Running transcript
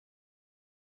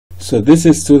So this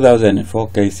is 2004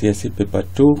 Kcse paper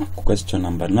 2, question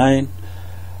number 9.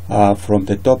 From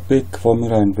the topic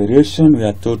formula and variation, we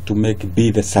are told to make B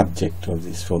the subject of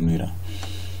this formula.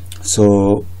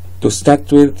 So to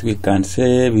start with, we can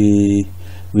say we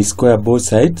square both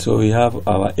sides. So we have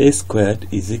our a squared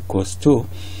is equals to,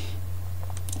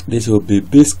 this will be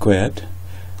b squared,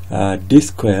 d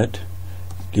squared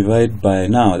divided by,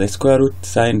 now the square root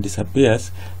sign disappears,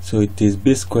 so it is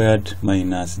b squared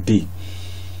minus d.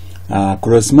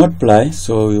 Cross multiply,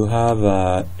 so you have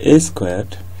a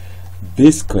squared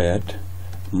b squared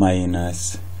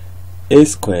minus a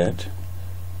squared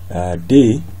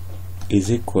d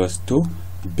is equals to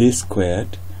b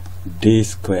squared d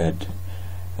squared.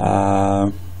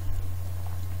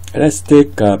 Let's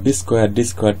take b squared d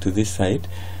squared to this side.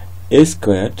 A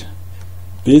squared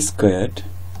b squared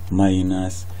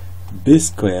minus b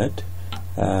squared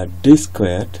d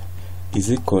squared is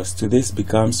equals to, this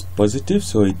becomes positive,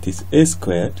 so it is a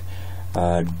squared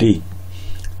d.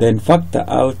 Then factor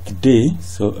out d,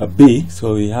 so b,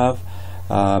 so we have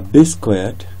b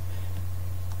squared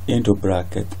into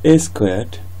bracket a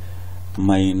squared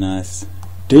minus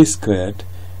d squared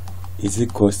is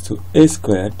equals to a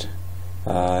squared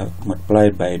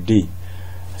multiplied by d.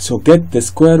 So get the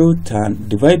square root and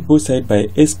divide both sides by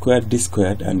a squared d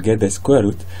squared and get the square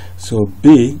root. So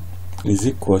b is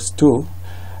equals to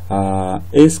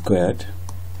a squared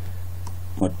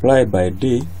multiplied by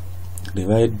d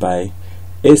divided by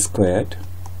a squared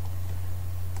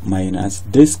minus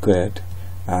d squared,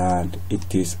 and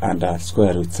it is under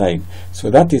square root sign. So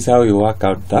that is how you work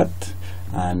out that,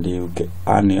 and you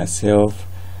earn yourself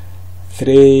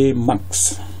 3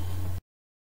 marks.